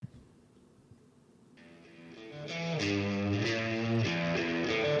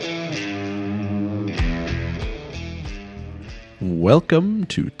welcome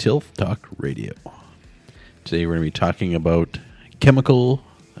to Tilth Talk Radio. Today we're going to be talking about chemical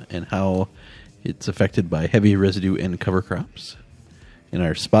and how it's affected by heavy residue in cover crops. In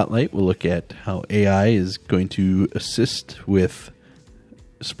our spotlight, we'll look at how AI is going to assist with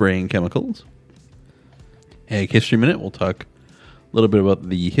spraying chemicals. Ag History Minute, we'll talk a little bit about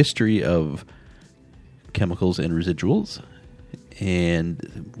the history of chemicals and residuals.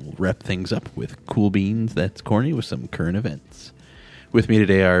 And we'll wrap things up with Cool Beans That's Corny with some current events. With me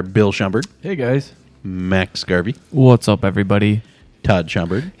today are Bill Schomburg. Hey, guys. Max Garvey. What's up, everybody? Todd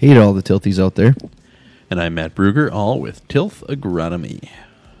Schomburg. Hey to all the tilthies out there. And I'm Matt Bruger, all with Tilth Agronomy.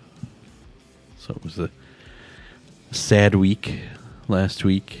 So it was a sad week last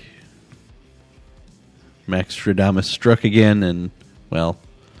week. Max Stradamus struck again, and, well,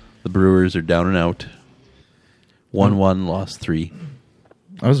 the Brewers are down and out. 1-1, lost 3.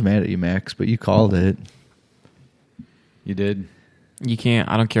 I was mad at you, Max, but you called it. You did. You can't,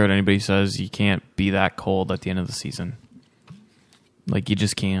 I don't care what anybody says, you can't be that cold at the end of the season. Like, you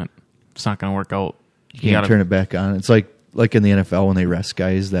just can't. It's not going to work out. You can't turn it back on. It's like in the NFL when they rest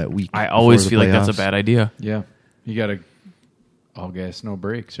guys that week. I always feel playoffs. like that's a bad idea. Yeah. You got to all gas, no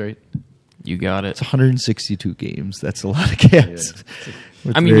breaks, right? You got it. It's 162 games. That's a lot of gas. Yeah.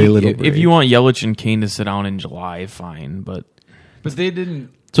 With I mean, very little if you want Yelich and Kane to sit down in July, fine, but But they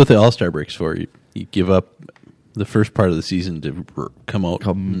didn't. That's what the All-Star break's for. You give up the first part of the season to come out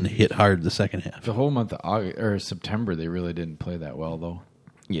and hit hard the second half. The whole month of August or September, they really didn't play that well, though.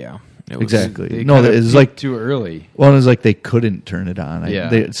 yeah. It was, Exactly. They No, kind of it's peaked like too early. Well, it was like they couldn't turn it on. Yeah.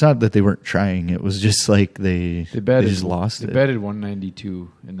 It's not that they weren't trying. It was just like they just lost They it. betted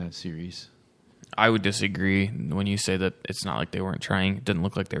 192 in that series. I would disagree when you say that it's not like they weren't trying. It didn't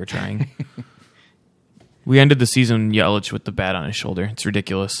look like they were trying. We ended the season Yelich with the bat on his shoulder. It's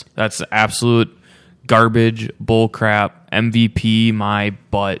ridiculous. That's absolute garbage, bull crap, MVP, my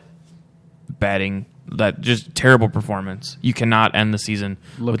butt batting. That just terrible performance. You cannot end the season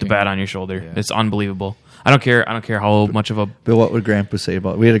with the bat on your shoulder. Yeah. It's unbelievable. I don't care how much of a Bill, what would Grandpa say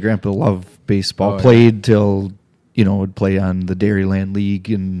about it? We had a Grandpa love baseball. Oh, yeah. Played till, would play on the Dairyland League,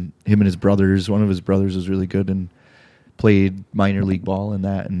 and him and his brothers, one of his brothers was really good and played minor league ball and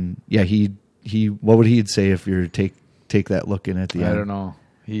that. And yeah, he what would he say if you take that look in at the end? I don't know.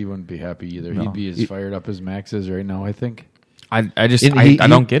 He wouldn't be happy either. No. He'd be as fired up as Max is right now, I think. I And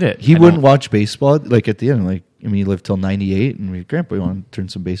don't get it. He I wouldn't don't. watch baseball like at the end. He lived till 98, and Grandpa, you want to turn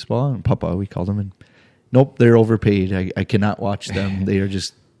some baseball on? And Papa, we called him, and nope, they're overpaid. I cannot watch them.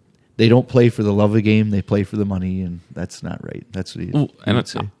 They don't play for the love of the game. They play for the money, and that's not right. That's what he would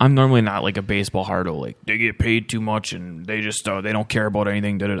say. I'm normally not like a baseball hardo. Like, they get paid too much and they just they don't care about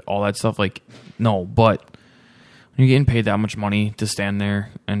anything. All that stuff. Like, no. But when you're getting paid that much money to stand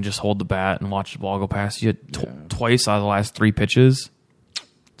there and just hold the bat and watch the ball go past you twice out of the last 3 pitches,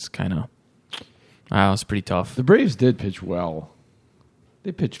 it's kind of it's pretty tough. The Braves did pitch well.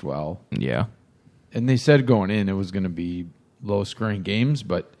 They pitched well. Yeah. And they said going in it was going to be low-scoring games,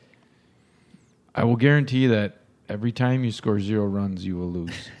 but I will guarantee that every time you score 0 runs, you will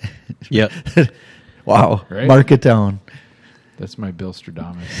lose. Yep. Wow, Right? mark it down. That's my Bill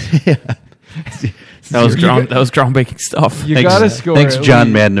Stradamus. That was groundbreaking stuff. You got to score. Thanks, at John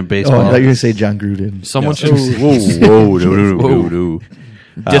least. Madden of Oh, I baseball. thought you were going to say John Gruden. Someone should Whoa, no.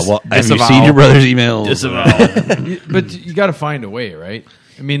 Have you Disavow. seen your brother's email? But you got to find a way, right?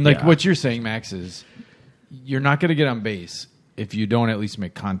 I mean, like Yeah. what you're saying, Max, is you're not going to get on base if you don't at least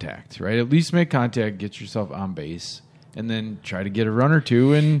make contact, right? At least make contact, get yourself on base, and then try to get a run or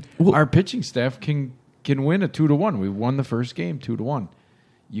two. And our pitching staff can win a 2-1. We won the first game 2-1.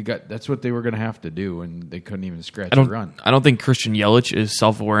 That's what they were going to have to do, and they couldn't even scratch a run. I don't think Christian Yelich is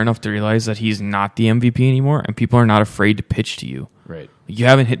self-aware enough to realize that he's not the MVP anymore, and people are not afraid to pitch to you. Right. You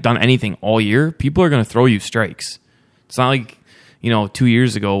haven't done anything all year. People are going to throw you strikes. It's not like 2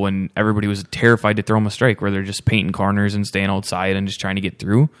 years ago when everybody was terrified to throw him a strike, where they're just painting corners and staying outside and just trying to get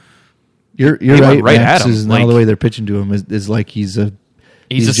through. You're went right. right Max at him. is now Like- the way they're pitching to him is like he's a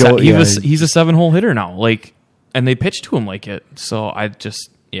He's a 7-hole hitter now. And they pitch to him like it. So I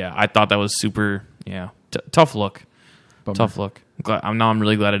thought that was super. Tough look. Bummer. Tough look. I'm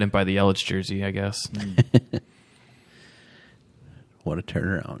really glad I didn't buy the Yelich jersey, I guess. What a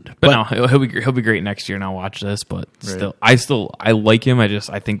turnaround. But no, he'll be great next year, and I'll watch this. But Right. I like him.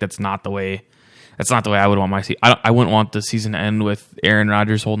 I think that's not the way. That's not the way I would want my season. I wouldn't want the season to end with Aaron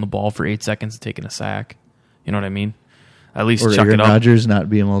Rodgers holding the ball for 8 seconds and taking a sack. You know what I mean? At least or chuck Aaron it up. Rodgers not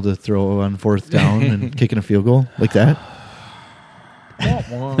being able to throw on 4th down and kicking a field goal like that.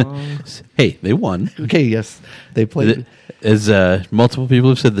 Hey, they won. Okay, yes, they played. As multiple people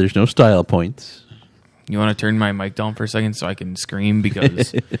have said, there's no style points. You want to turn my mic down for a second so I can scream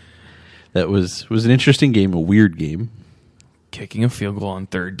because That was an interesting game, a weird game. kicking a field goal on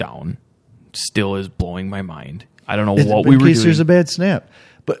third down still is blowing my mind. I don't know what we in were case doing. there's a bad snap.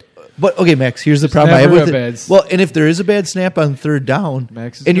 But okay, Max. Here's the problem I have never with a it. bad Well, and if there is a bad snap on third down,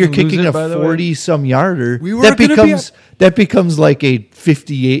 Max is and you're gonna lose kicking it, a by the way. 40-some yarder, We were that gonna be becomes like a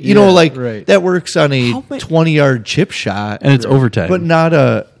 58. You Yeah, know, like right. that works on a How many- 20-yard chip shot, And it's overtime. but not.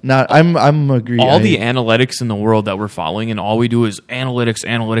 I'm agree. all the analytics in the world that we're following, and all we do is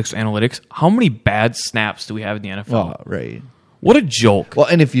analytics. How many bad snaps do we have in the NFL? Oh, right. What a joke! Well,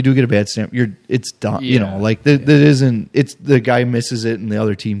 and if you do get a bad snap, it's done. You Yeah. know, like that isn't. It's the guy misses it and the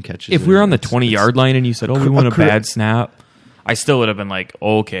other team catches. If it. we were on the It's- 20-yard line and you said, "Oh, we a want a cor- bad snap," I still would have been like,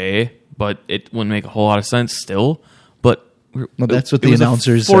 "Okay," but it wouldn't make a whole lot of sense still. But Well, that's what it the was a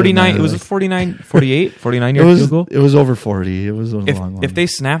announcers said, 49. man, It was a like- 49, 48, 49 It yard was field goal. it was over 40. It was a long one. If they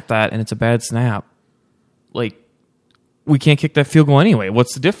snap that and it's a bad snap, like we can't kick that field goal anyway.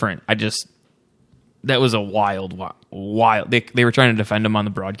 What's the difference? That was a wild. They were trying to defend him on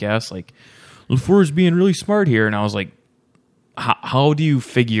the broadcast, like LaFleur's being really smart here, and I was like, how do you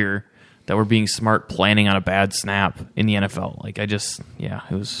figure that we're being smart planning on a bad snap in the NFL? Like it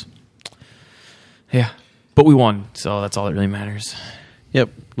was, but we won, so that's all that really matters. Yep.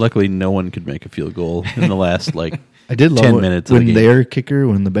 Luckily, no one could make a field goal in the last I did love 10 it minutes of when the game. their kicker,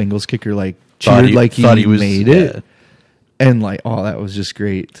 when the Bengals kicker Thought cheered like he was made it, and that was just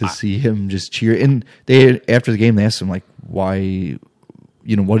great to see him just cheer. And they after the game they asked him why,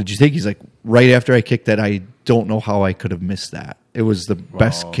 what did you think? He's like, right after I kicked that, I don't know how I could have missed that. It was the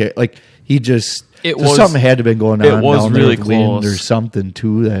best kick. Like he just something had to have been going on. It was down there really with wind close. or something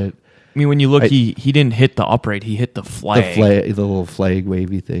too. That I mean, when you look, he didn't hit the upright; he hit the flag. the little flag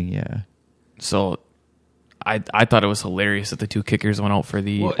wavy thing. Yeah. So I thought it was hilarious that the two kickers went out for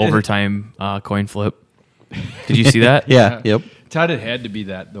the Well, and- overtime coin flip. Did you see that? Yeah. Yep. Todd, it had to be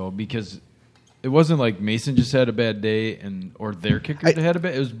that though, because it wasn't like Mason just had a bad day or their kickers had a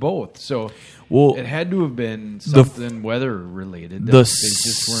bad. It was both. So Well, it had to have been something weather related. That the they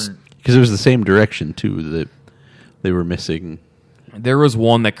just weren't. Because it was the same direction, too, that they were missing. there was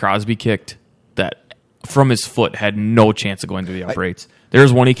one that Crosby kicked that from his foot had no chance of going through the uprights. There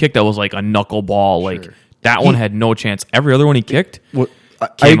was one he kicked that was like a knuckleball. Like that one had no chance. Every other one he kicked. I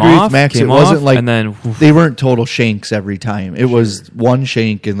Came agree off, with Max. It came wasn't off, like and then they weren't total shanks every time. It was one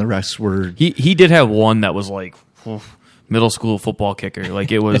shank and the rest were. He did have one that was like middle school football kicker.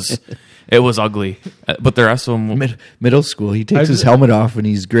 Like it was ugly. But the rest of them, Middle school, he takes his helmet off and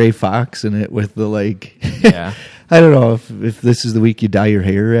he's Gray Fox in it with the Yeah. I don't know if this is the week you dye your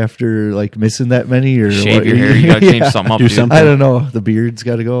hair after missing that many or shave what. your hair. You gotta change something up. Do dude. something. I don't know. The beard's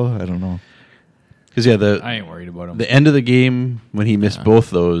got to go. I don't know. Because, I ain't worried about him. the end of the game, when he missed both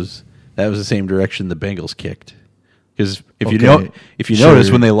those, that was the same direction the Bengals kicked. Because if you Sure. notice,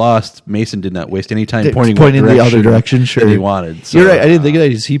 when they lost, Mason did not waste any time pointing the other direction. Sure, that he wanted. So, You're right. I didn't think of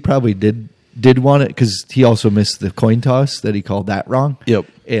that. He probably did want it because he also missed the coin toss that he called that wrong. Yep.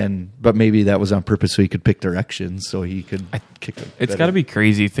 But maybe that was on purpose so he could pick directions so he could kick it. It's got to be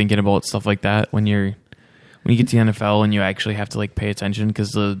crazy thinking about stuff like that when you get to the NFL and you actually have to pay attention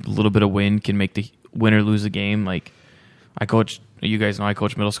because the little bit of wind can make the win or lose a game. Like you guys know I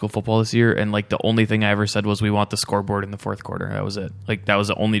coach middle school football this year, and the only thing I ever said was we want the scoreboard in the fourth quarter. That was it. That was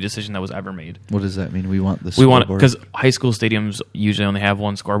the only decision that was ever made. What does that mean? We want the We want scoreboard? because high school stadiums usually only have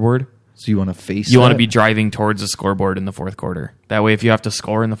one scoreboard. So you want to face. You want to that? be driving towards the scoreboard in the fourth quarter. That way, if you have to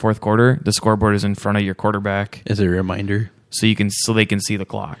score in the fourth quarter, the scoreboard is in front of your quarterback, as a reminder. so they can see the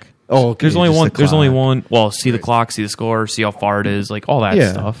clock. Oh, okay, There's only just one. the There's only clock. one. Well, see the clock, see the score, see how far it is, all that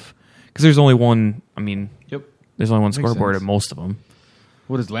Yeah. stuff. Because there's only one. I mean, Yep. there's only one Makes scoreboard sense. at most of them.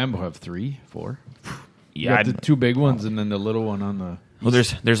 What does Lambeau have? 3, 4? You Yeah. got the two big ones and then the little one on the. Well,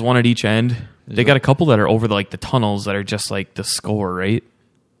 there's one at each end. They got a couple that are over the tunnels that are just the score, right?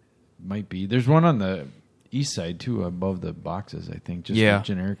 Might be. There's one on the east side too, above the boxes. I think just Yeah. a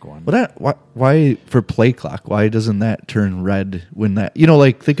generic one. Why for play clock? Why doesn't that turn red when that?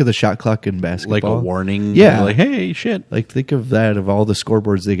 Think of the shot clock in basketball, Like a warning. Yeah. Like, hey, shit. Think of that of all the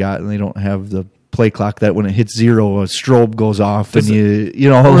scoreboards they got, and they don't have the play clock that when it hits 0, a strobe goes off, and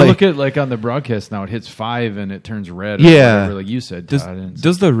Or look at on the broadcast now. It hits 5 and it turns red. Or Yeah. whatever, like you said, Todd. and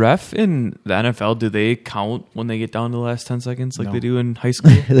Does the ref in the NFL, do they count when they get down to the last 10 seconds like No. they do in high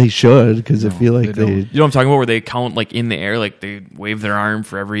school? they should because I No, feel like they don't. You know what I'm talking about? Where they count in the air, they wave their arm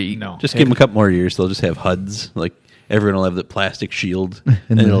for every. No. Just give them a couple more years. They'll just have HUDs. Everyone will have the plastic shield,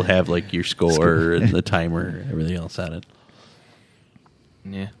 and it'll have your score and the timer, everything else on it.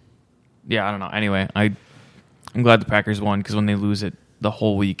 Yeah, I don't know. Anyway, I'm glad the Packers won because when they lose it the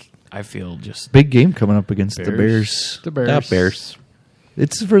whole week, I feel just Big game coming up against the Bears. The Bears. Bears.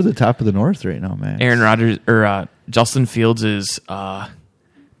 It's for the top of the North right now, man. Aaron Rodgers or Justin Fields is.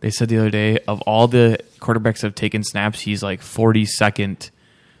 They said the other day of all the quarterbacks that have taken snaps, he's like 42nd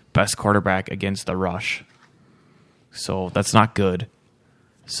best quarterback against the rush. So that's not good.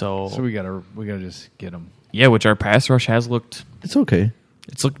 So we gotta just get him. yeah, which our pass rush has looked. It's okay.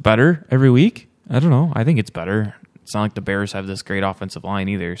 It's looked better every week. I don't know. I think it's better. It's not like the Bears have this great offensive line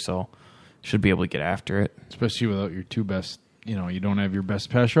either, so should be able to get after it. Especially without your two best. You don't have your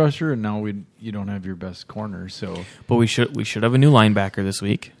best pass rusher, and now you don't have your best corner. So, But we should have a new linebacker this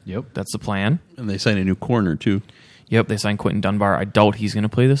week. yep. That's the plan. And they signed a new corner, too. Yep, they signed Quentin Dunbar. I doubt he's going to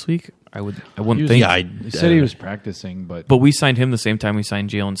play this week. I wouldn't He was- think. Yeah, They said he was practicing, but But we signed him the same time we signed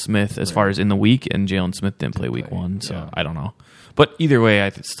Jalen Smith as far as in the week, and Jalen Smith didn't play week play, one, so yeah. I don't know. But either way,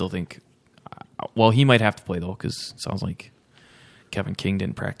 I still think, well, he might have to play, though, because it sounds like Kevin King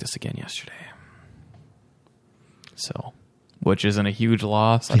didn't practice again yesterday. So, which isn't a huge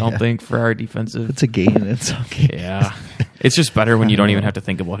loss, I don't Yeah. think, for our defensive. It's a game. It's okay. Yeah. It's just better when you don't even have to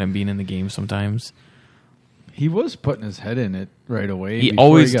think about him being in the game sometimes. he was putting his head in it right away. He before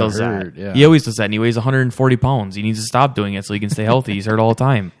always got does hurt. that. Yeah. He always does that, and he weighs 140 pounds. He needs to stop doing it so he can stay healthy. He's hurt all the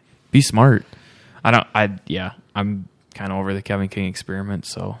time. Be smart. I'm kind of over the Kevin King experiment,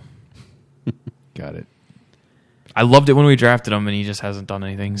 so got it. I loved it when we drafted him, and he just hasn't done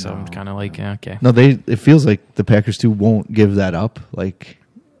anything, so I'm kind of like, yeah, okay. No, it feels like the Packers too won't give that up. Like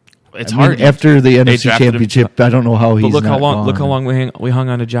It's I mean, hard. after the They NFC drafted him- Championship. I don't know how But he's look how not long gone. look how long we hung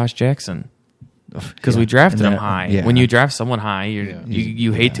on to Josh Jackson. Because we Yeah. drafted And him that- high. yeah. When you draft someone high, Yeah.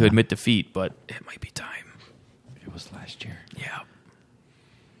 you hate to Yeah. admit defeat, but it might be time. It was last year. Yeah.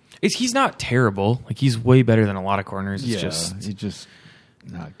 He's not terrible. Like, he's way better than a lot of corners. It's Yeah, just he's just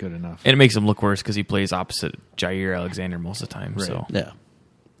not good enough. and it makes him look worse because he plays opposite Jair Alexander most of the time. Right. So Yeah.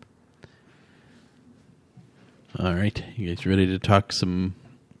 All right. You guys ready to talk some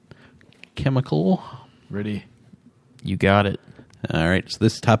chemical? Ready? you got it. All right. So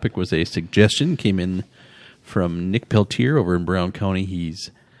this topic was a suggestion, came in from Nick Peltier over in Brown County. He's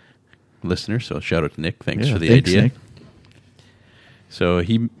a listener, so shout out to Nick. Thanks Yeah, for the thanks, idea. Nick. So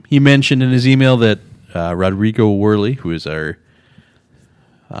he mentioned in his email that Rodrigo Worley, who is our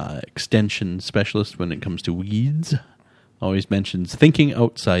extension specialist when it comes to weeds, always mentions thinking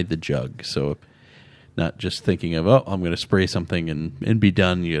outside the jug. So not just thinking of, I'm going to spray something and be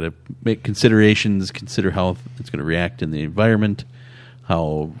done. You got to make considerations, consider how it's going to react in the environment,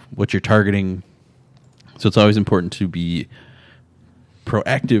 what you're targeting. So it's always important to be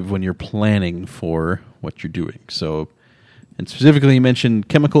proactive when you're planning for what you're doing. So, and specifically, you mentioned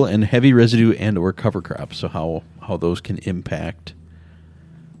chemical and heavy residue and or cover crops. So how those can impact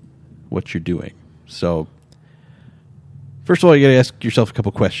what you're doing. So, first of all, you got to ask yourself a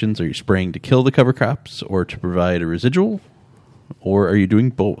couple questions. Are you spraying to kill the cover crops or to provide a residual? Or are you doing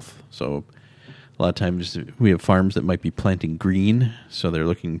both? So a lot of times we have farms that might be planting green, so they're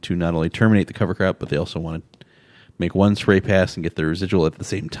looking to not only terminate the cover crop, but they also want to make one spray pass and get the residual at the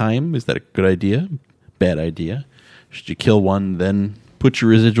same time. Is that a good idea? Bad idea? Should you kill one, then put your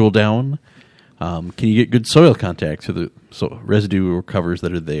residual down? Can you get good soil contact to the residue or covers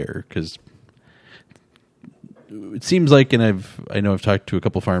that are there? Because it seems like, and I know I've talked to a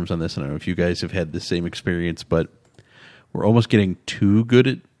couple farms on this, and I don't know if you guys have had the same experience, but we're almost getting too good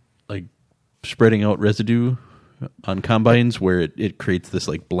at like spreading out residue on combines where it creates this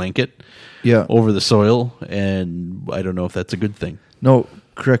like blanket Yeah. over the soil, and I don't know if that's a good thing. No,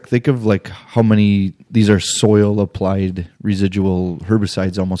 correct. Think of like how many these are soil applied residual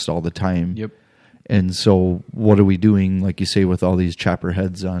herbicides almost all the time. Yep. And so what are we doing, like you say, with all these chopper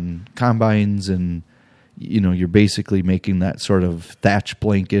heads on combines, and you're basically making that sort of thatch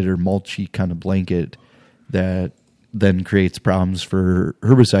blanket or mulchy kind of blanket that then creates problems for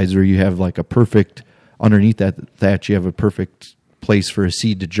herbicides, where you have like a perfect, underneath that thatch, you have a perfect place for a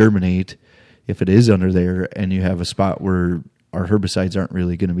seed to germinate if it is under there, and you have a spot where our herbicides aren't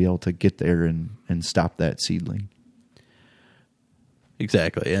really going to be able to get there and stop that seedling.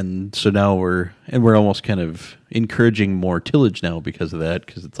 Exactly, and so now we're almost kind of encouraging more tillage now because of that.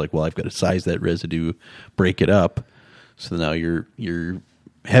 Because it's like, well, I've got to size that residue, break it up. So now you're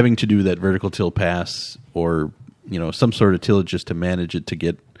having to do that vertical till pass, or some sort of tillage just to manage it to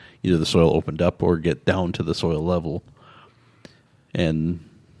get either the soil opened up or get down to the soil level. And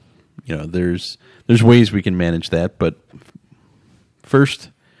there's ways we can manage that, but first,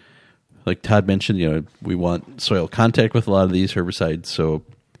 like Todd mentioned, we want soil contact with a lot of these herbicides. So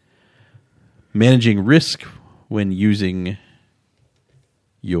managing risk when using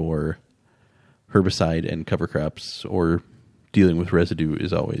your herbicide and cover crops or dealing with residue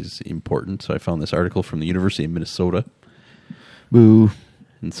is always important. So I found this article from the University of Minnesota Boo.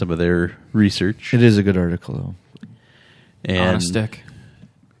 and some of their research. It is a good article, though. And On a stick.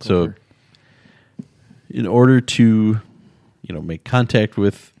 so in order to, make contact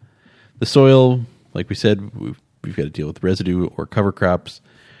with the soil, like we said, we've got to deal with residue or cover crops.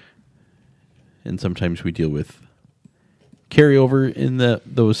 And sometimes we deal with carryover in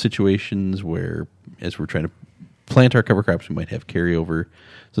those situations where, as we're trying to plant our cover crops, we might have carryover.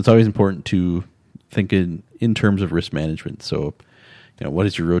 So it's always important to think in terms of risk management. So, what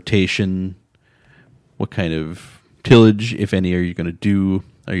is your rotation? What kind of tillage, if any, are you going to do?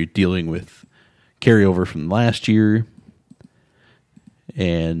 Are you dealing with carryover from last year?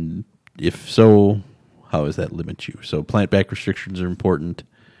 And if so, how does that limit you? So plant back restrictions are important.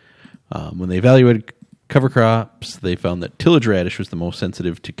 When they evaluated cover crops, they found that tillage radish was the most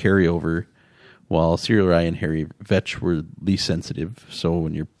sensitive to carryover, while cereal rye and hairy vetch were least sensitive. So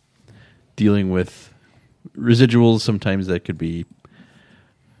when you're dealing with residuals, sometimes that could be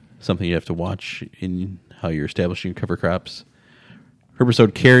something you have to watch in how you're establishing cover crops.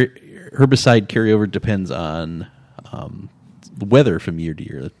 Herbicide carryover depends on the weather from year to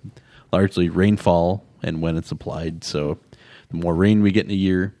year, largely rainfall and when it's applied. So the more rain we get in a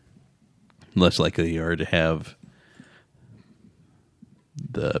year, less likely you are to have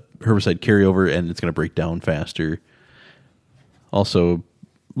the herbicide carryover, and it's going to break down faster. Also,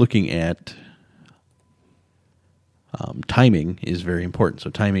 looking at timing is very important. So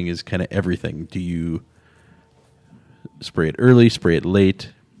timing is kind of everything. Do you spray it early, spray it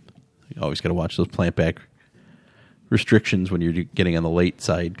late? You always got to watch those plant back restrictions when you're getting on the late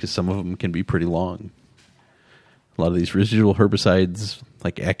side, because some of them can be pretty long. A lot of these residual herbicides,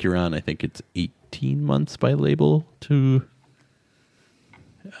 like Acuron, I think it's 18 months by label to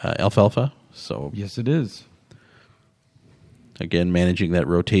alfalfa. So Yes, it is. again, managing that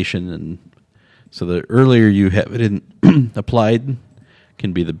rotation, and so the earlier you have it applied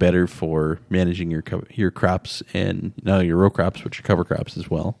can be the better for managing your crops, and not only your row crops but your cover crops as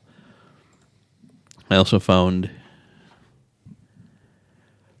well. I also found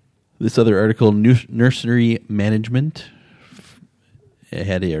this other article, Nursery Management. It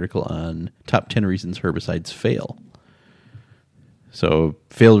had an article on top 10 reasons herbicides fail. So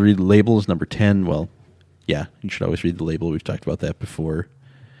fail to read the label is number 10. Well, yeah, you should always read the label. We've talked about that before.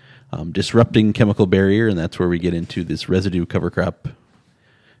 Disrupting chemical barrier, and that's where we get into this residue cover crop,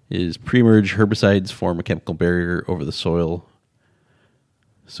 is pre-emerge herbicides form a chemical barrier over the soil.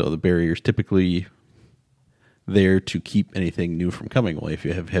 So the barrier is typically there to keep anything new from coming. Well, if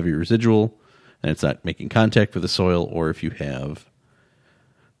you have heavy residual and it's not making contact with the soil, or if you have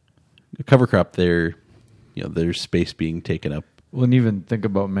a cover crop there, there's space being taken up. Well, and even think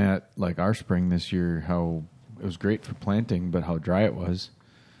about, Matt, like our spring this year, how it was great for planting, but how dry it was.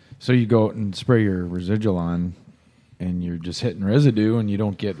 So you go out and spray your residual on, and you're just hitting residue, and you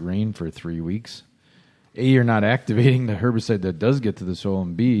don't get rain for 3 weeks. A, you're not activating the herbicide that does get to the soil,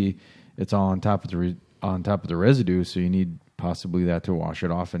 and B, it's all on top of the residue, so you need possibly that to wash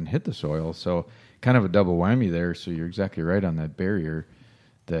it off and hit the soil. So kind of a double whammy there. So you're exactly right on that barrier,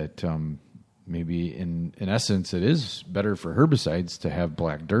 that maybe in essence it is better for herbicides to have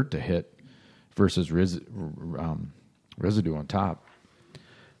black dirt to hit versus residue on top.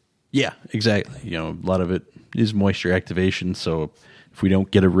 Yeah, exactly. A lot of it is moisture activation. So if we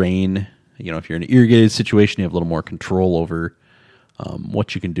don't get a rain, if you're in an irrigated situation, you have a little more control over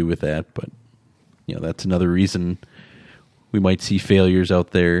what you can do with that. But that's another reason we might see failures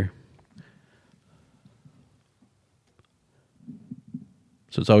out there.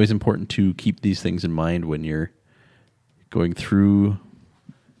 So it's always important to keep these things in mind when you're going through.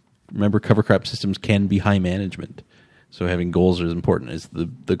 Remember, cover crop systems can be high management. So having goals is important. Is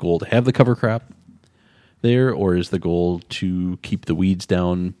the goal to have the cover crop there, or is the goal to keep the weeds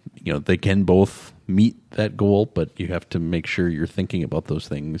down? They can both meet that goal, but you have to make sure you're thinking about those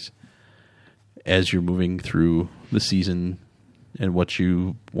things as you're moving through the season and what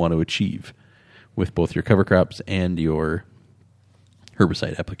you want to achieve with both your cover crops and your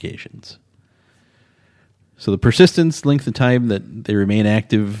herbicide applications. So the persistence, length of time that they remain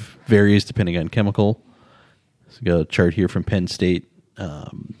active varies depending on chemical. So we got a chart here from Penn State.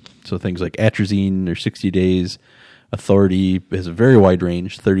 So things like atrazine are 60 days. Authority has a very wide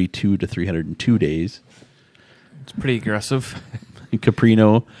range, 32 to 302 days. It's pretty aggressive.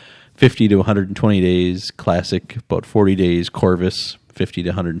 Caprino, 50 to 120 days. Classic, about 40 days. Corvus, 50 to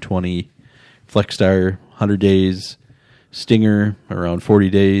 120. Flexstar, 100 days. Stinger, around 40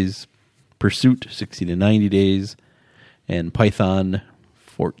 days. Pursuit, 60 to 90 days. And Python,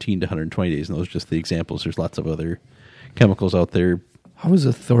 14 to 120 days. And those are just the examples. There's lots of other chemicals out there. How is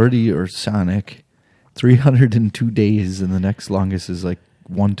Authority or Sonic 302 days and the next longest is like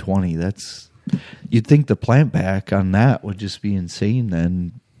 120? You'd think the plant back on that would just be insane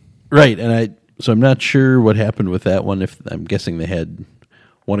then. Right, and I'm not sure what happened with that one. If I'm guessing they had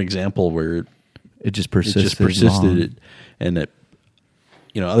one example where it just persisted, long. And that,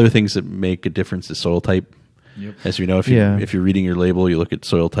 other things that make a difference is soil type. Yep. As we know, if you're reading your label, you look at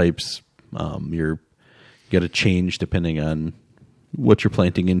soil types. You got to change depending on what you're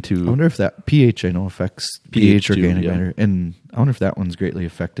planting into. I wonder if that pH affects pH too, organic matter, and I wonder if that one's greatly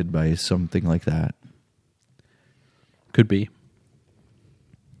affected by something like that. Could be.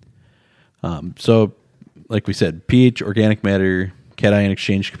 So, like we said, pH, organic matter, cation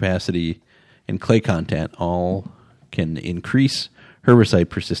exchange capacity, and clay content all can increase herbicide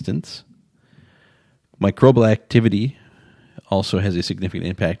persistence. Microbial activity also has a significant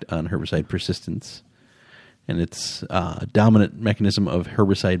impact on herbicide persistence, and it's a dominant mechanism of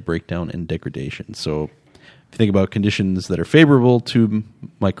herbicide breakdown and degradation. So if you think about conditions that are favorable to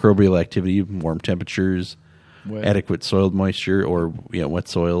microbial activity, warm temperatures, adequate soil moisture, or wet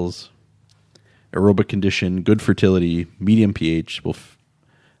soils, aerobic condition, good fertility, medium pH will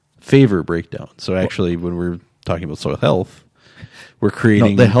favor breakdown. So actually, when we're talking about soil health, we're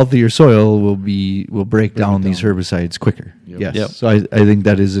creating the healthier soil will break down these herbicides quicker. Yep. Yes. Yep. So I think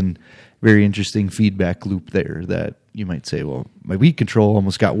that is a very interesting feedback loop there that you might say, well, my weed control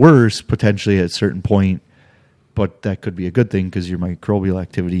almost got worse potentially at a certain point, but that could be a good thing because your microbial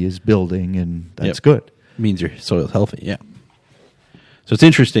activity is building and that's good. Means your soil's healthy, yeah. So it's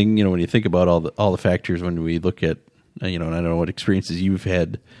interesting, when you think about all the factors when we look at, and I don't know what experiences you've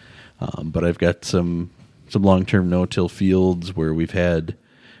had, but I've got some long-term no-till fields where we've had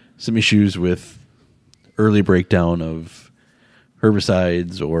some issues with early breakdown of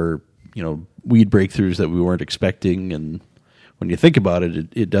herbicides or, weed breakthroughs that we weren't expecting. And when you think about it,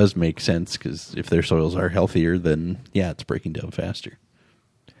 it does make sense because if their soils are healthier, then, it's breaking down faster.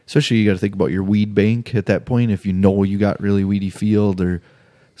 Especially you got to think about your weed bank at that point. If you got really weedy field or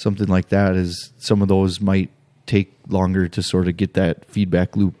something like that, is some of those might take longer to sort of get that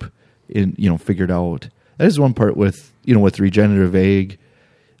feedback loop figured out. That is one part with regenerative ag.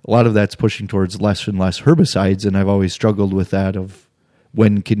 A lot of that's pushing towards less and less herbicides, and I've always struggled with that of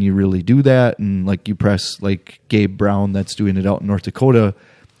when can you really do that? And like you press like Gabe Brown that's doing it out in North Dakota,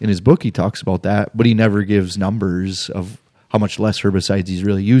 in his book he talks about that, but he never gives numbers of how much less herbicides he's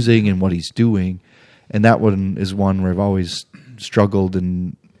really using and what he's doing. And that one is one where I've always struggled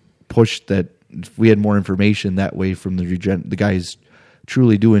and pushed that if we had more information that way from the guys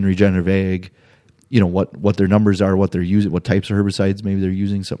truly doing regenerative ag, what their numbers are, what they're using, what types of herbicides maybe they're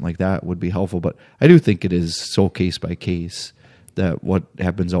using, something like that would be helpful. But I do think it is so case by case that what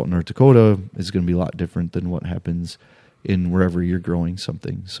happens out in North Dakota is going to be a lot different than what happens in wherever you're growing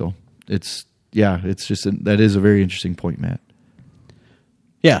something. So that is a very interesting point, Matt.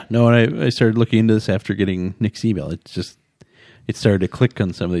 Yeah, no, and I started looking into this after getting Nick's email. It started to click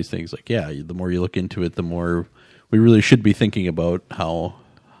on some of these things. Like, the more you look into it, the more we really should be thinking about how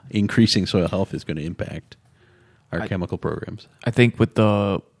increasing soil health is going to impact our chemical programs. I think with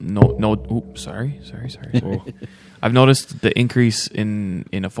the sorry. I've noticed the increase in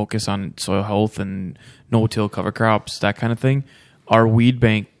a focus on soil health and no-till cover crops, that kind of thing. Our weed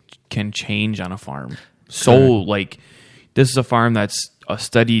bank can change on a farm. So, this is a farm that's a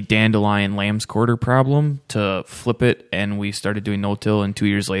steady dandelion lamb's quarter problem to flip it, and we started doing no-till, and 2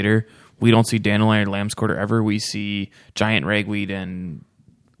 years later, we don't see dandelion or lamb's quarter ever. We see giant ragweed and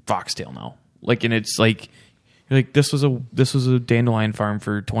foxtail now. And it's this was a dandelion farm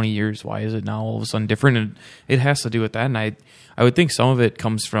for 20 years. Why is it now all of a sudden different? And it has to do with that. And I would think some of it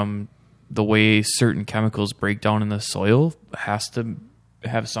comes from the way certain chemicals break down in the soil has to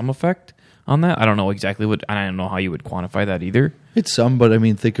have some effect on that. I don't know exactly and I don't know how you would quantify that either. It's some, but I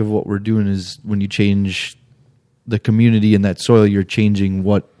mean, think of what we're doing is when you change the community in that soil, you're changing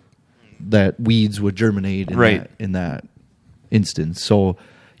what that weeds would germinate in that instance. So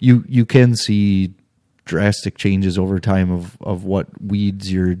you can see drastic changes over time of what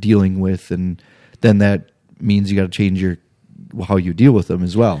weeds you're dealing with, and then that means you got to change how you deal with them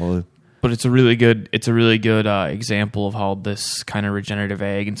as well. But it's a really good example of how this kind of regenerative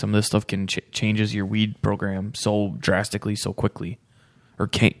ag and some of this stuff can changes your weed program so drastically, so quickly, or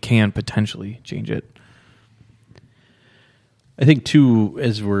can potentially change it. I think too,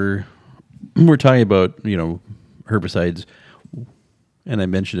 as we're talking about herbicides, and I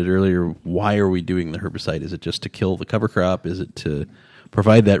mentioned it earlier, why are we doing the herbicide? Is it just to kill the cover crop? Is it to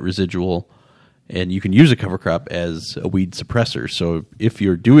provide that residual? And you can use a cover crop as a weed suppressor. So if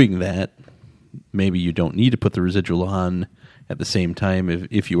you're doing that, maybe you don't need to put the residual on at the same time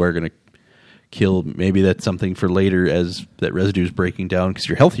if you are going to kill. Maybe that's something for later as that residue is breaking down, because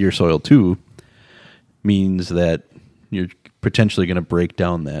your healthier soil too means that you're potentially going to break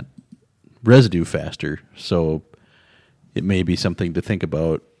down that residue faster. So it may be something to think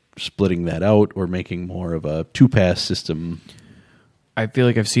about, splitting that out or making more of a 2-pass system. I feel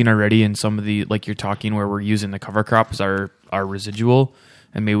like I've seen already in some of the, like you're talking, where we're using the cover crop as our residual,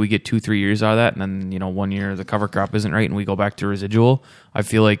 and maybe we get 2-3 years out of that, and then 1 year the cover crop isn't right and we go back to residual. I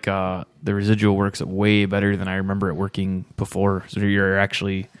feel like the residual works way better than I remember it working before. So you're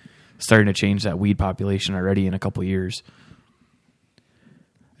actually starting to change that weed population already in a couple of years.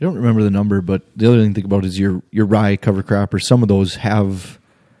 I don't remember the number, but the other thing to think about is your rye cover crop, or some of those have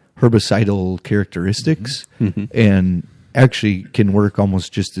herbicidal characteristics and actually can work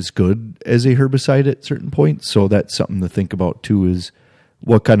almost just as good as a herbicide at certain points. So that's something to think about too, is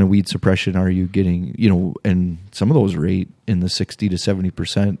what kind of weed suppression are you getting? And some of those rate in the 60 to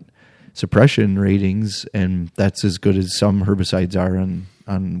 70% suppression ratings, and that's as good as some herbicides are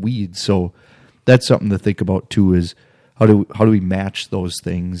on weeds. So that's something to think about too, is how do we match those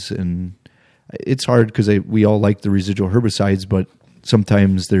things? And it's hard because we all like the residual herbicides, but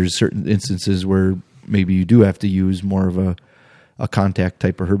sometimes there's certain instances where maybe you do have to use more of a contact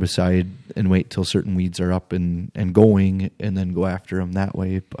type of herbicide and wait till certain weeds are up and going, and then go after them that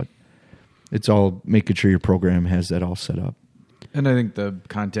way. But it's all making sure your program has that all set up. And I think the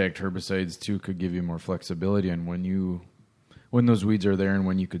contact herbicides too could give you more flexibility on when those weeds are there and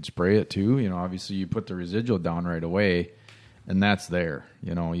when you could spray it too. Obviously you put the residual down right away, and that's there.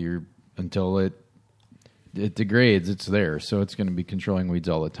 Until it degrades, it's there. So it's going to be controlling weeds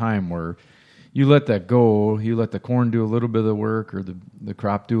all the time. Where you let that go, you let the corn do a little bit of the work, or the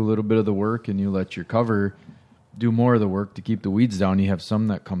crop do a little bit of the work, and you let your cover do more of the work to keep the weeds down. You have some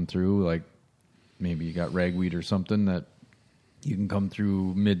that come through, like maybe you got ragweed or something that you can come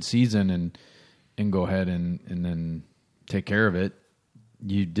through mid-season and go ahead and then take care of it.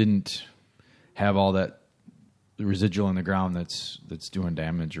 You didn't have all that residual in the ground that's doing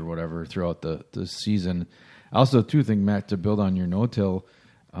damage or whatever throughout the season. I also too think, Matt, to build on your no-till,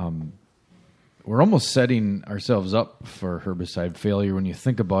 we're almost setting ourselves up for herbicide failure when you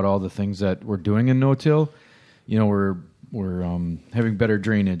think about all the things that we're doing in no-till. We're having better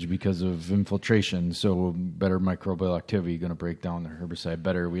drainage because of infiltration, so better microbial activity, going to break down the herbicide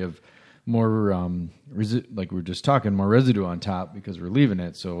better. We have more, like we were just talking, more residue on top because we're leaving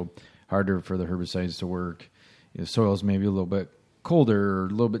it, so harder for the herbicides to work. The soil's maybe a little bit colder, or a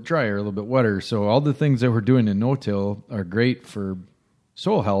little bit drier, a little bit wetter. So all the things that we're doing in no-till are great for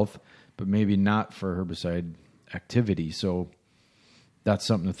soil health, but maybe not for herbicide activity. So that's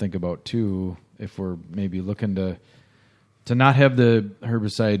something to think about too. If we're maybe looking to not have the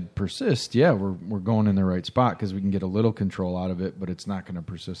herbicide persist, yeah, we're going in the right spot because we can get a little control out of it, but it's not going to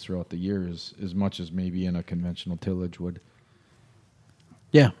persist throughout the year as much as maybe in a conventional tillage would.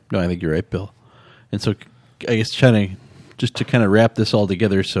 Yeah, no, I think you're right, Bill. And so I guess just to kind of wrap this all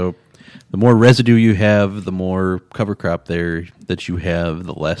together, so the more residue you have, the more cover crop there that you have,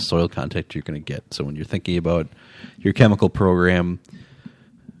 the less soil contact you're going to get. So when you're thinking about your chemical program,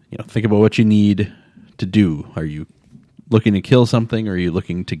 think about what you need to do. Are you looking to kill something, or are you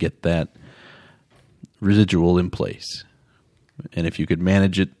looking to get that residual in place? And if you could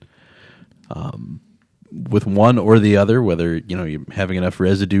manage it with one or the other, whether you're having enough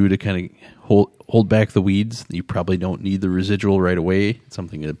residue to kind of hold back the weeds, you probably don't need the residual right away. It's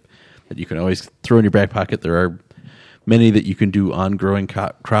something that you can always throw in your back pocket. There are many that you can do on growing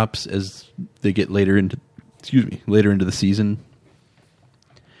crops as they get later into the season.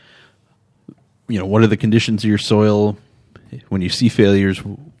 What are the conditions of your soil? When you see failures,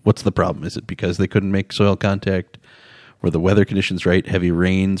 what's the problem? Is it because they couldn't make soil contact? Were the weather conditions right? Heavy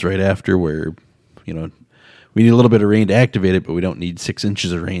rains right after, where we need a little bit of rain to activate it, but we don't need 6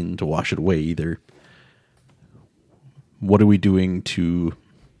 inches of rain to wash it away either. What are we doing to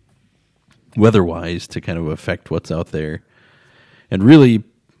weather-wise to kind of affect what's out there? And really,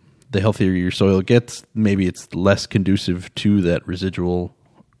 the healthier your soil gets, maybe it's less conducive to that residual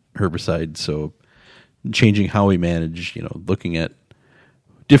herbicide. So changing how we manage, looking at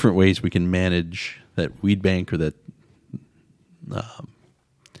different ways we can manage that weed bank or that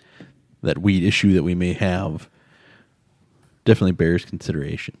weed issue that we may have definitely bears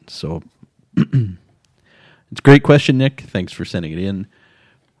consideration. So it's a great question, Nick. Thanks for sending it in.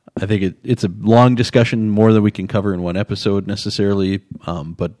 I think it's a long discussion, more than we can cover in one episode necessarily,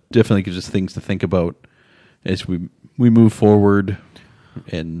 but definitely gives us things to think about as we move forward.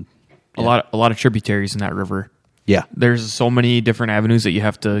 And a lot of tributaries in that river. Yeah. There's so many different avenues that you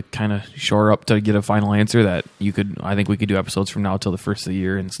have to kind of shore up to get a final answer that I think we could do episodes from now till the first of the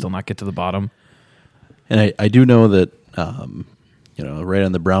year and still not get to the bottom. And I do know that, right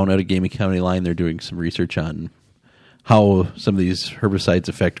on the Brown Outagamie County line, they're doing some research on how some of these herbicides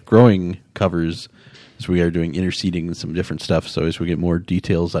affect growing covers, as we are doing interseeding and some different stuff. So as we get more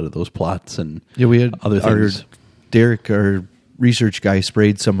details out of those plots and we had other things. Derek, our research guy,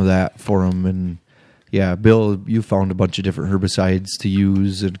 sprayed some of that for him. And yeah, Bill, you found a bunch of different herbicides to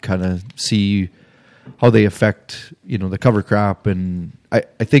use and kind of see how they affect, the cover crop. And I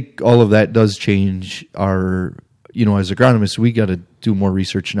think all of that does change our, as agronomists, we got to do more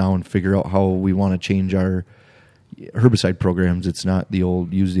research now and figure out how we want to change our herbicide programs. It's not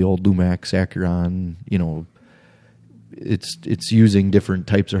use the old Lumax, Acuron, it's using different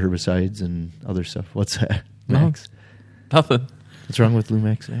types of herbicides and other stuff. What's that, Max? Nothing. What's wrong with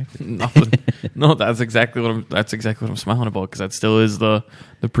Lumax and Acuron? Nothing. No, that's exactly what I'm smiling about, because that still is the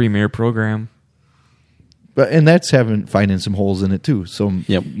premier program. And that's finding some holes in it too. So,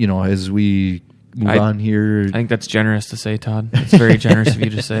 yep. As we move on here. I think that's generous to say, Todd. It's very generous of you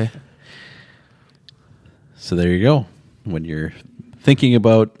to say. So there you go. When you're thinking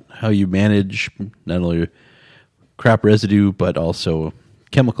about how you manage not only crop residue, but also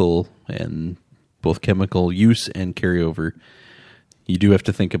chemical use and carryover, you do have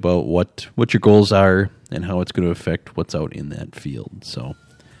to think about what your goals are and how it's going to affect what's out in that field. So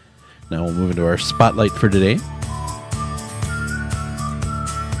now we'll move into our spotlight for today.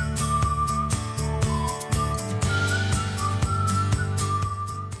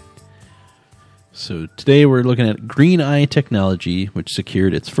 So today we're looking at Green-Eye Technology, which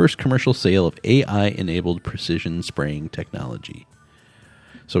secured its first commercial sale of AI-enabled precision spraying technology.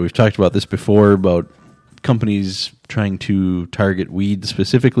 So we've talked about this before, about companies trying to target weeds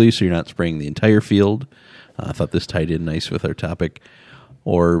specifically, so you're not spraying the entire field. I thought this tied in nice with our topic,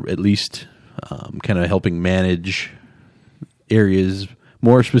 or at least kind of helping manage areas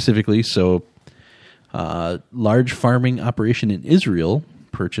more specifically. So large farming operation in Israel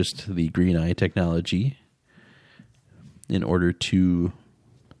purchased the Green-Eye technology in order to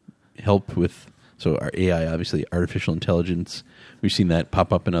help with, so our AI, obviously artificial intelligence. We've seen that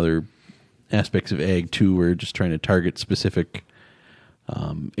pop up in other aspects of ag too. We're just trying to target specific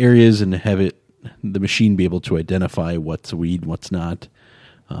areas and have the machine be able to identify what's a weed, what's not.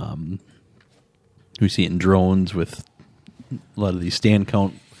 We see it in drones with a lot of these stand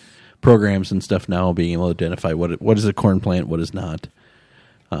count programs and stuff now, being able to identify what is a corn plant, what is not.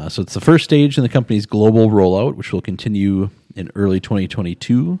 So it's the first stage in the company's global rollout, which will continue in early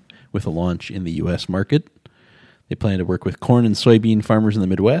 2022 with a launch in the U.S. market. They plan to work with corn and soybean farmers in the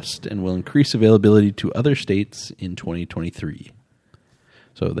Midwest and will increase availability to other states in 2023.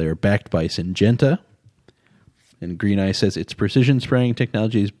 So they're backed by Syngenta. And Green-Eye says its precision spraying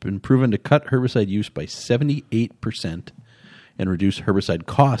technology has been proven to cut herbicide use by 78% and reduce herbicide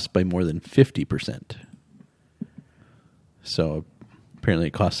costs by more than 50%. So apparently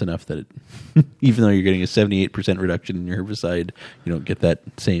it costs enough that even though you're getting a 78% reduction in your herbicide, you don't get that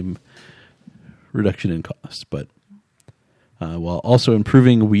same reduction in cost. But while also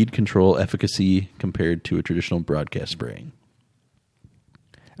improving weed control efficacy compared to a traditional broadcast spraying.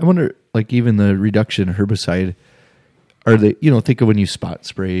 I wonder, even the reduction in herbicide, are they, think of when you spot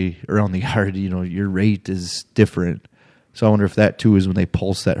spray around the yard, your rate is different. So I wonder if that too is when they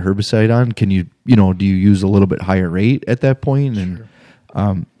pulse that herbicide on. Can you, do you use a little bit higher rate at that point? And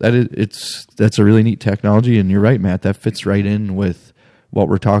that's a really neat technology. And you're right, Matt, that fits right in with what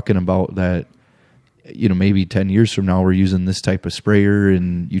we're talking about, that, maybe 10 years from now we're using this type of sprayer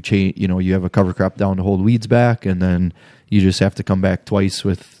and you change, you have a cover crop down to hold weeds back, and then you just have to come back twice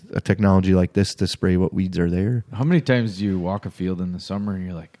with a technology like this to spray what weeds are there. How many times do you walk a field in the summer and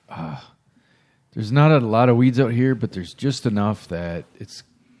you're like, there's not a lot of weeds out here, but there's just enough that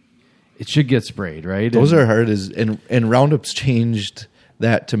it should get sprayed, right? Those are hard, and Roundup's changed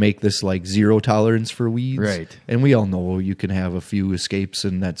that to make this zero tolerance for weeds. Right. And we all know you can have a few escapes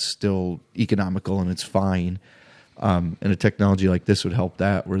and that's still economical and it's fine. And a technology like this would help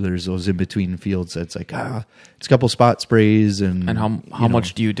that, where there's those in-between fields that's it's a couple spot sprays. And how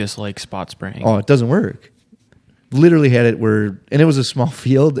much do you dislike spot spraying? Oh, it doesn't work. Literally had it and it was a small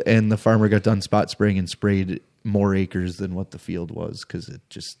field, and the farmer got done spot spraying and sprayed more acres than what the field was, because it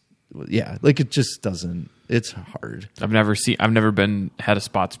just, it just doesn't, it's hard. I've never had a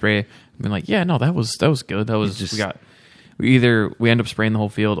spot spray. I've been like, yeah, no, that was good. That was, we end up spraying the whole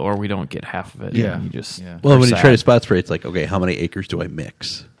field, or we don't get half of it. Yeah. And you just, Well, when you try to spot spray, it's like, okay, how many acres do I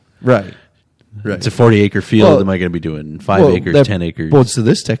mix? Right. Right. It's a 40-acre field. Well, am I going to be doing 5 acres, that 10 acres? bodes to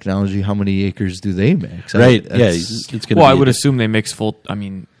this technology. How many acres do they mix? Right. Yeah. That's- It's going to Well, be I would assume they mix full. I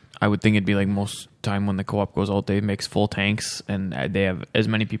mean, I would think it'd be like most time when the co-op goes out, they mix full tanks and they have as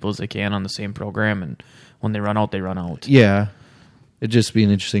many people as they can on the same program. And when they run out, they run out. Yeah, it'd just be an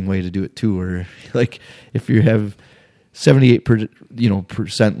interesting way to do it too. Or like if you have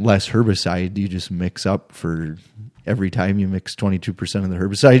 78% less herbicide, you just mix up for every time you mix 22% of the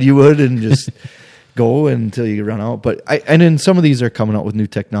herbicide you would, and just go until you run out. But and then some of these are coming out with new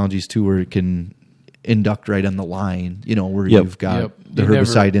technologies too, where it can induct right on the line. Where Yep. you've got Yep. the It never-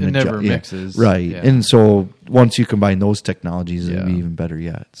 herbicide in it a never yeah. mixes. right? Yeah. And so once you combine those technologies, it'll be Yeah. even better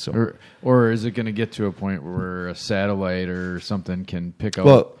yet. So Or is it going to get to a point where a satellite or something can pick out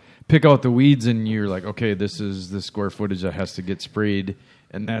Well- the weeds, and you're like, okay, this is the square footage that has to get sprayed,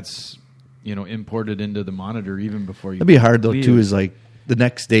 and that's imported into the monitor even before you. that'd be hard though leave. too. Is like the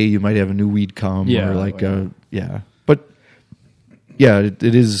next day you might have a new weed come Yeah. or like Oh, But yeah, it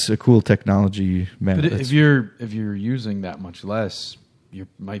is a cool technology, man. But That's- if you're using that much less, you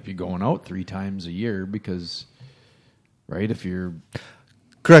might be going out 3 times a year because, right? If you're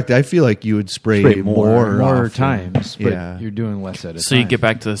correct, I feel like you would spray Spray more more often. times, but Yeah. you're doing less at a So time. you get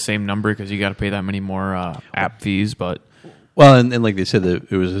back to the same number because you got to pay that many more app fees. But Well, and like they said,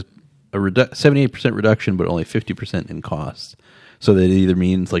 that it was a 78% reduction, but only 50% in cost. So that either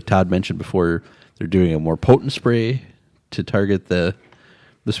means, like Todd mentioned before, they're doing a more potent spray to target the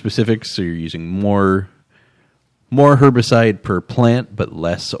specifics. So you're using more herbicide per plant, but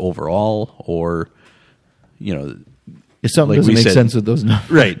less overall, or If something like doesn't we make said- sense with those numbers,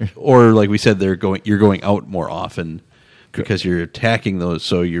 right? Or like we said, you're going out more often because you're attacking those.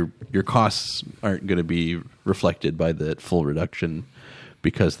 So your costs aren't going to be reflected by that full reduction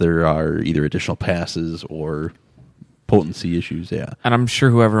because there are either additional passes or potency issues. Yeah. and I'm sure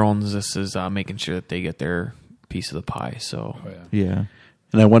whoever owns this is making sure that they get their piece of the pie. So Oh, yeah. Yeah,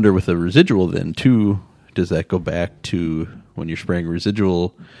 And I wonder with the residual then too, does that go back to when you're spraying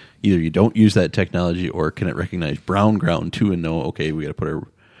residual, either you don't use that technology or can it recognize brown ground too and know, okay, we got to put a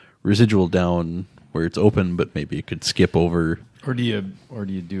residual down where it's open, but maybe it could skip over, Or do you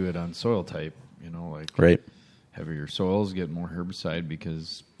do it on soil type? Like right? heavier soils get more herbicide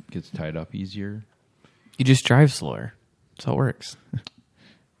because it gets tied up easier. you just drive slower. That's how it works.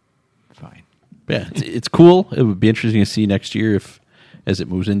 Fine. Yeah, it's cool. It would be interesting to see next year as it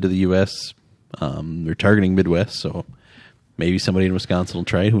moves into the U.S. They're targeting Midwest, so maybe somebody in Wisconsin will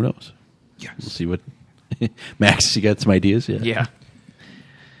try it. Who knows? Yes. We'll see what Max. You got some ideas? Yeah.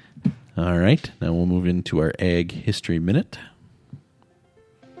 All right. Now we'll move into our Ag History Minute.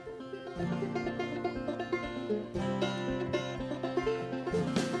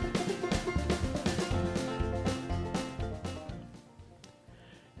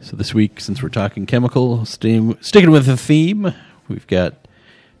 So this week, since we're talking chemical, sticking with the theme, we've got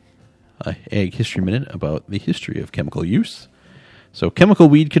a Ag History Minute about the history of chemical use. So chemical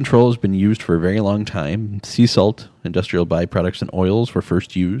weed control has been used for a very long time. Sea salt, industrial byproducts, and oils were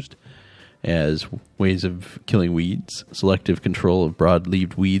first used as ways of killing weeds. Selective control of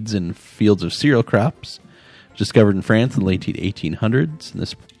broad-leaved weeds in fields of cereal crops was discovered in France in the late 1800s, and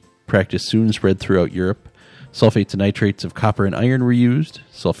this practice soon spread throughout Europe. Sulfates and nitrates of copper and iron were used.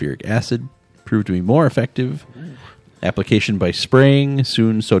 Sulfuric acid proved to be more effective. Application by spraying.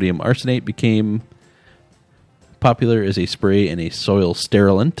 Soon sodium arsenate became popular as a spray and a soil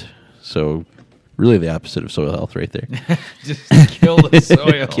sterilant. So really the opposite of soil health right there. Just kill the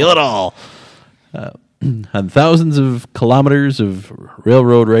soil. Kill it all. On thousands of kilometers of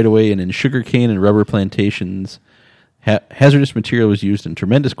railroad right-of-way and in sugarcane and rubber plantations, hazardous material was used in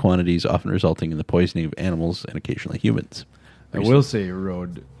tremendous quantities, often resulting in the poisoning of animals and occasionally humans. I will say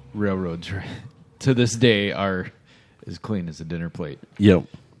railroads to this day are as clean as a dinner plate. Yep.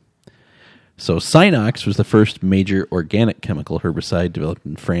 So Sinox was the first major organic chemical herbicide developed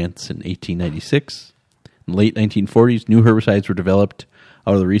in France in 1896. In the late 1940s, new herbicides were developed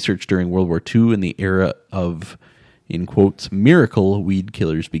out of the research during World War II, and the era of, in quotes, miracle weed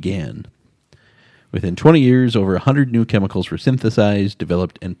killers began. Within 20 years, over 100 new chemicals were synthesized,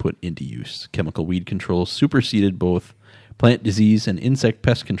 developed, and put into use. Chemical weed control superseded both plant disease and insect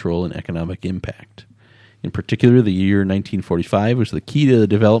pest control in economic impact. In particular, the year 1945 was the key to the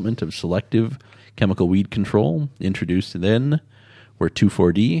development of selective chemical weed control. Introduced then were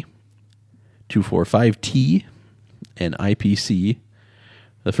 2,4-D, 2,4,5-T, and IPC,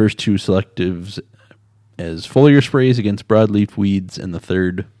 the first two selectives as foliar sprays against broadleaf weeds, and the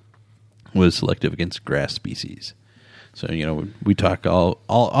third was selective against grass species. So, we talk all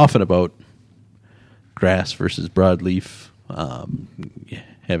often about grass versus broadleaf.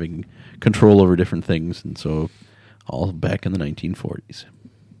 having control over different things, and so all back in the 1940s.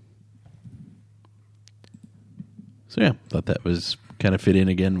 So yeah, thought that was kind of fit in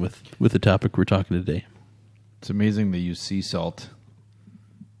again with the topic we're talking today. It's amazing they use sea salt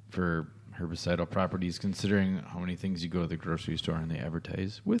for herbicidal properties, considering how many things you go to the grocery store and they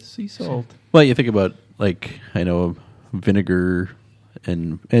advertise with sea salt. Well, you think about, like, I know vinegar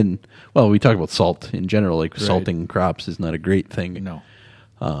and well, we talk about salt in general. Like, Right. salting crops is not a great thing. No.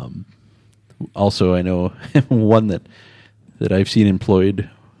 Also, I know one that I've seen employed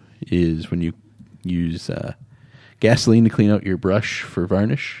is when you use gasoline to clean out your brush for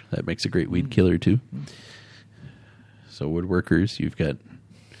varnish. That makes a great weed killer too. So woodworkers, you've got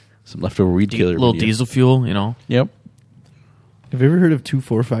some leftover weed killer. little when you- diesel fuel, you know. Yep. Have you ever heard of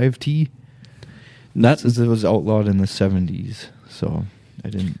 2,4,5-T? Not It says it was outlawed in the 70s, so I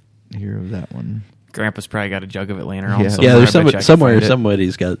didn't hear of that one. Grandpa's probably got a jug of it laying around. Yeah. yeah. There's I bet you I can somewhere find it.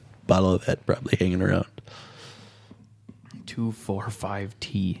 somebody's got a bottle of that probably hanging around.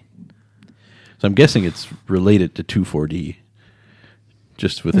 2,4,5-T. So I'm guessing it's related to 2,4-D,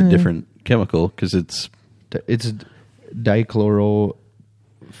 just with a different chemical because it's It's dichlorophenolic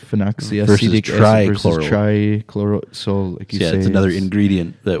Versus acetic acid versus trichloro. trichloro. So, like you say, it's another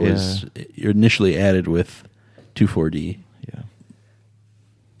ingredient that was initially added with 2,4-D. Yeah.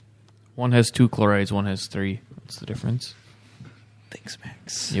 One has 2 chlorides, one has 3. What's the difference? Thanks,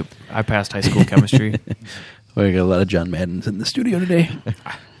 Max. Yep. I passed high school chemistry. Well, we got a lot of John Maddens in the studio today.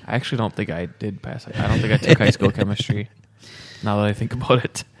 I actually don't think I did pass. I don't think I took high school chemistry. Now that I think about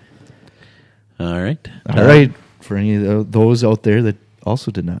it. All right. All right. For any of those out there that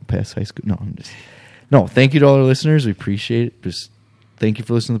also did not pass high school. No, thank you to all our listeners. We appreciate it. Just thank you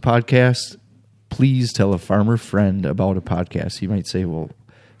for listening to the podcast. Please tell a farmer friend about a podcast. He might say, well,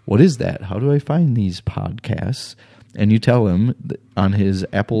 what is that? How do I find these podcasts? And you tell him that on his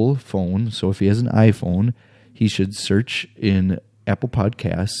Apple phone, so if he has an iPhone, he should search in Apple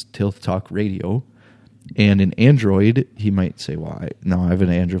Podcasts, Tilth Talk Radio. And in Android, he might say, well, I have an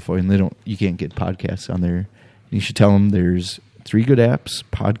Android phone. You can't get podcasts on there. And you should tell him there's 3 good apps,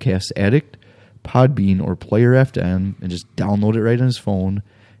 Podcast Addict, Podbean, or Player FM, and just download it right on his phone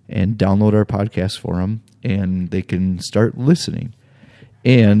and download our podcast for him, and they can start listening.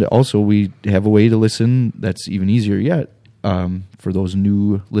 And also, we have a way to listen that's even easier yet. For those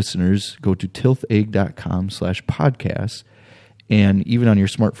new listeners, go to tilthegg.com/podcast. And even on your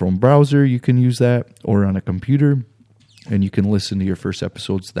smartphone browser, you can use that, or on a computer, and you can listen to your first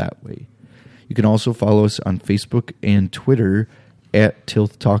episodes that way. You can also follow us on Facebook and Twitter at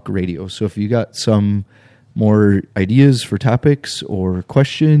Tilth Talk Radio. So if you got some more ideas for topics or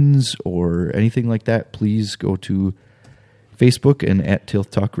questions or anything like that, please go to Facebook and at Tilth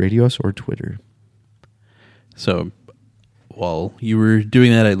Talk Radio or Twitter. So while you were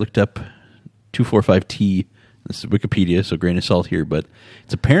doing that, I looked up 2,4,5-T. This is Wikipedia, so grain of salt here, but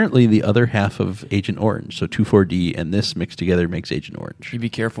it's apparently the other half of Agent Orange. So 2,4-D and this mixed together makes Agent Orange. You be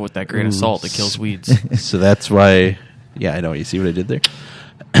careful with that grain of salt that kills weeds. So that's why, yeah, I know. You see what I did there?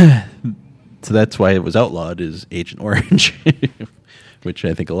 So that's why it was outlawed is Agent Orange, which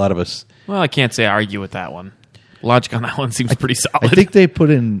I think a lot of us... Well, I can't say I argue with that one. Logic on that one seems pretty solid. I think they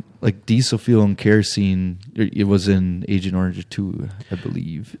put in like diesel fuel and kerosene. It was in Agent Orange 2, I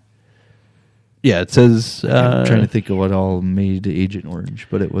believe. Yeah, it says... I'm trying to think of what all made Agent Orange,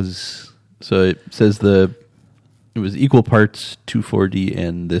 but it was... So it says it was equal parts 2,4-D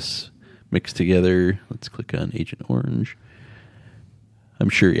and this mixed together. Let's click on Agent Orange. I'm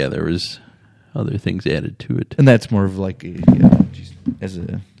sure, yeah, there was other things added to it. And that's more of like as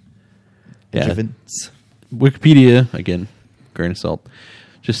a adjuvant. Wikipedia, again, grain of salt,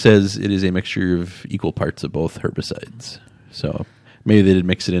 just says it is a mixture of equal parts of both herbicides. So maybe they did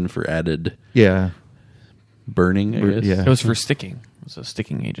mix it in for added burning, I guess. Yeah. it was for sticking. It was a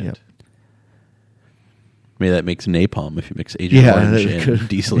sticking agent. Yep. Maybe that makes napalm if you mix Agent Orange that and could.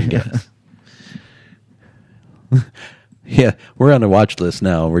 diesel and Yeah. gas. Yeah, we're on a watch list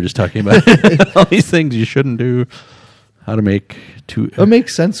now. We're just talking about all these things you shouldn't do. How to make It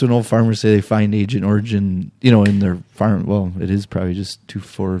makes sense when old farmers say they find Agent Orange in their farm. Well, it is probably just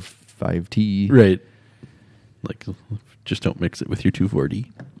 2,4,5-T. right. Like, just don't mix it with your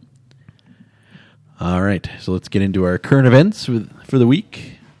 2,4-D. All right, so let's get into our current events for the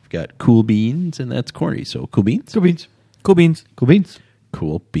week. We've got cool beans, and that's corny. So cool beans. Cool beans. Cool beans. Cool beans.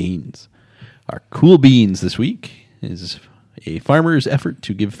 Cool beans. Our cool beans this week is a farmer's effort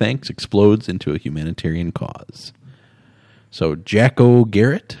to give thanks explodes into a humanitarian cause. So Jacko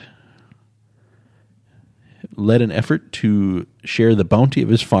Garrett led an effort to share the bounty of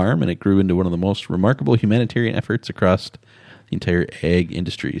his farm, and it grew into one of the most remarkable humanitarian efforts across the the entire ag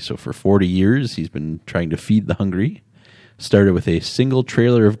industry. So for 40 years, he's been trying to feed the hungry. Started with a single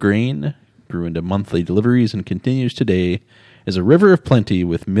trailer of grain, grew into monthly deliveries, and continues today as a river of plenty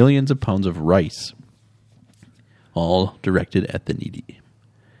with millions of pounds of rice, all directed at the needy.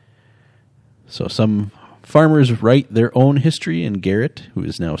 So some farmers write their own history, and Garrett, who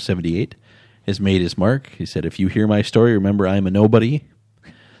is now 78, has made his mark. He said, "If you hear my story, remember I am a nobody.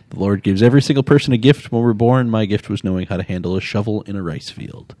 The Lord gives every single person a gift when we're born. My gift was knowing how to handle a shovel in a rice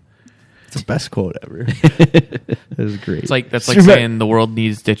field." It's the best quote ever. That is great. It's like that's like saying the world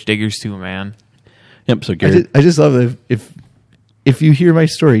needs ditch diggers too, man. Yep. So Garrett, I just love it. If you hear my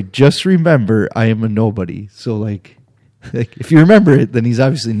story, just remember I am a nobody. So like if you remember it, then he's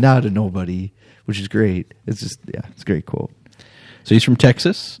obviously not a nobody, which is great. It's just it's a great quote. so he's from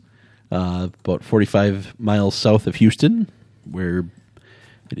Texas, about 45 miles south of Houston, where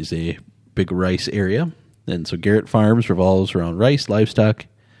it is a big rice area. And so Garrett Farms revolves around rice, livestock,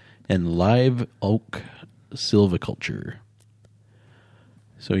 and live oak silviculture.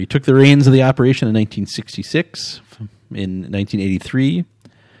 So he took the reins of the operation in 1966. In 1983,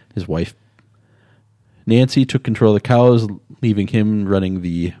 his wife Nancy took control of the cows, leaving him running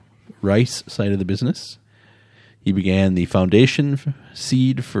the rice side of the business. He began the foundation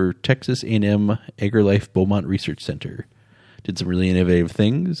seed for Texas A&M AgriLife Beaumont Research Center. Did some really innovative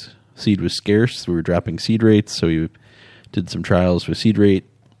things. Seed was scarce. We were dropping seed rates, so he did some trials with seed rate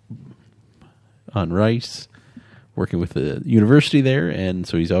on rice, working with the university there, and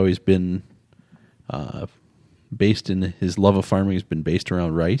so he's always been based in his love of farming has been based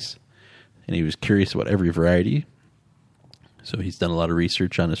around rice, and he was curious about every variety. So he's done a lot of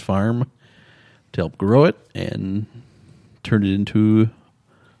research on his farm to help grow it and turn it into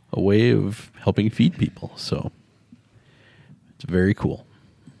a way of helping feed people. So it's very cool.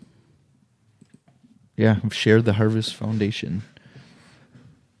 Yeah, I've shared the Harvest Foundation.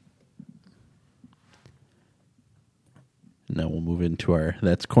 Now we'll move into our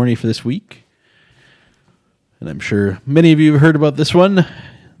That's Corny for this week. And I'm sure many of you have heard about this one.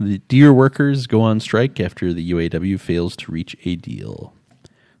 The Deere workers go on strike after the UAW fails to reach a deal.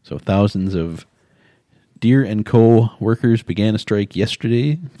 So thousands of Deere & Co. workers began a strike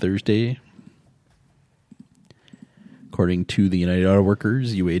yesterday, Thursday. According to the United Auto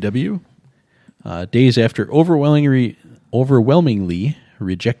Workers, UAW, days after overwhelmingly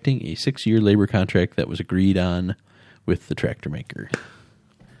rejecting a 6-year labor contract that was agreed on with the tractor maker.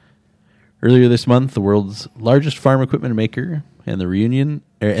 Earlier this month, the world's largest farm equipment maker and the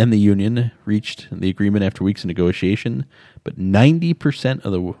union reached the agreement after weeks of negotiation, but 90%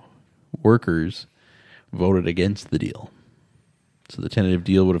 of the workers voted against the deal. So the tentative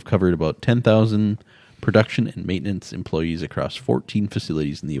deal would have covered about 10,000 production and maintenance employees across 14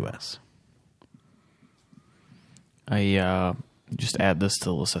 facilities in the U.S. I just add this to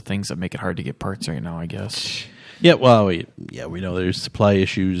the list of things that make it hard to get parts right now, I guess. Yeah, well, we know there's supply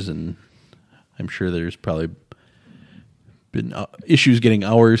issues, and I'm sure there's probably been issues getting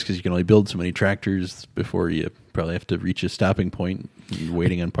hours because you can only build so many tractors before you probably have to reach a stopping point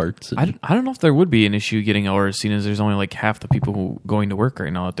waiting on parts. I don't know if there would be an issue getting hours, seeing as there's only like half the people who going to work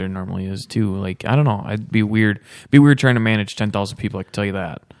right now that there normally is too. Like, I don't know. It'd be weird. Be weird trying to manage 10,000 people. I can tell you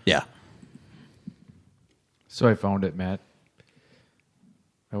that. Yeah. So I found it, Matt.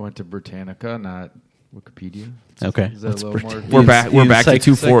 I went to Britannica, not Wikipedia. Okay. Is that a little more? We're back. We're back to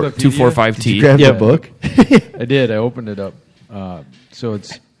Encyclopedia? 245T. Did you grab that book? I did. I opened it up. So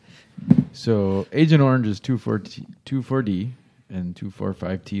Agent Orange is 24D and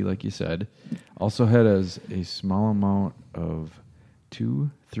 245T, like you said. Also had as a small amount of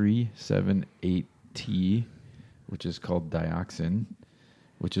 2378T, which is called dioxin,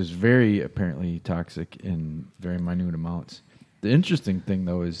 which is very apparently toxic in very minute amounts. The interesting thing,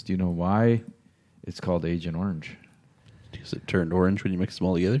 though, is do you know why it's called Agent Orange? Because it turned orange when you mix them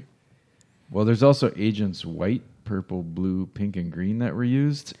all together? Well, there's also Agents White, Purple, Blue, Pink, and Green that were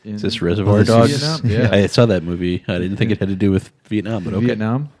used in Is this Reservoir Dogs? Vietnam? Yeah. I saw that movie. I didn't think it had to do with Vietnam, but okay.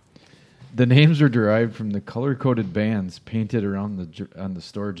 Vietnam. The names were derived from the color-coded bands painted around on the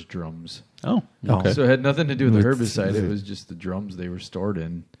storage drums. Oh, okay. So it had nothing to do with the herbicide. It was just the drums they were stored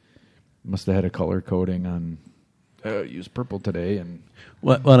in. Must have had a color coding on. Use purple today, and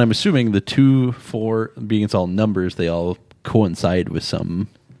Well, and I'm assuming the 2, 4, being it's all numbers, they all coincide with some.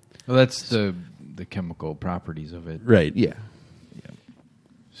 well, that's the chemical properties of it. Right. Yeah.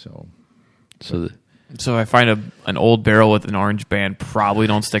 So So So if I find an old barrel with an orange band, probably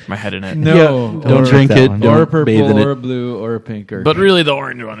don't stick my head in it. no, don't or, drink that it. one. Don't or a purple, bathe in or a it. blue, or a pink, or But really, the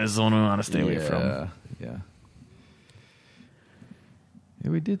orange one is the one we want to stay away from. Yeah,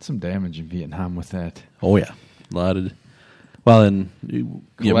 we did some damage in Vietnam with that. Oh yeah, a lot Well, and it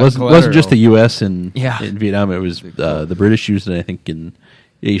wasn't just the U.S. and Yeah. in Vietnam. It was the British used it, I think, in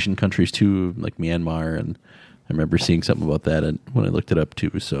Asian countries too, like Myanmar. And I remember seeing something about that when I looked it up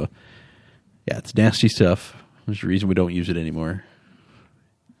too. So, yeah, it's nasty stuff. There's a reason we don't use it anymore,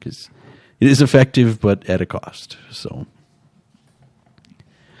 because it is effective, but at a cost. So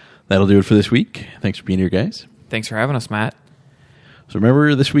that'll do it for this week. Thanks for being here, guys. Thanks for having us, Matt. So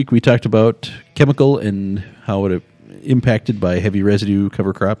remember, this week we talked about chemical and how it impacted by heavy residue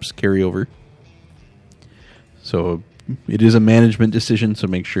cover crops carryover. So it is a management decision, so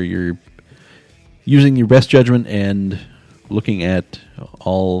make sure you're using your best judgment and looking at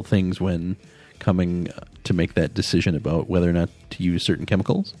all things when coming to make that decision about whether or not to use certain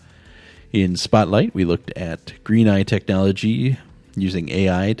chemicals. In Spotlight, we looked at Green Eye technology using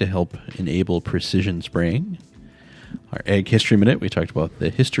AI to help enable precision spraying. Our Ag History Minute, we talked about the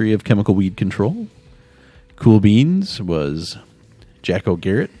history of chemical weed control. Cool Beans was Jack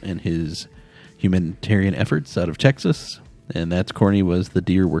O'Garrett and his humanitarian efforts out of Texas. And That's Corny was the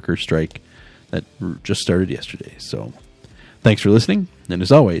deer worker strike that just started yesterday. So thanks for listening. And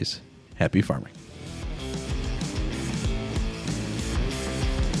as always, happy farming.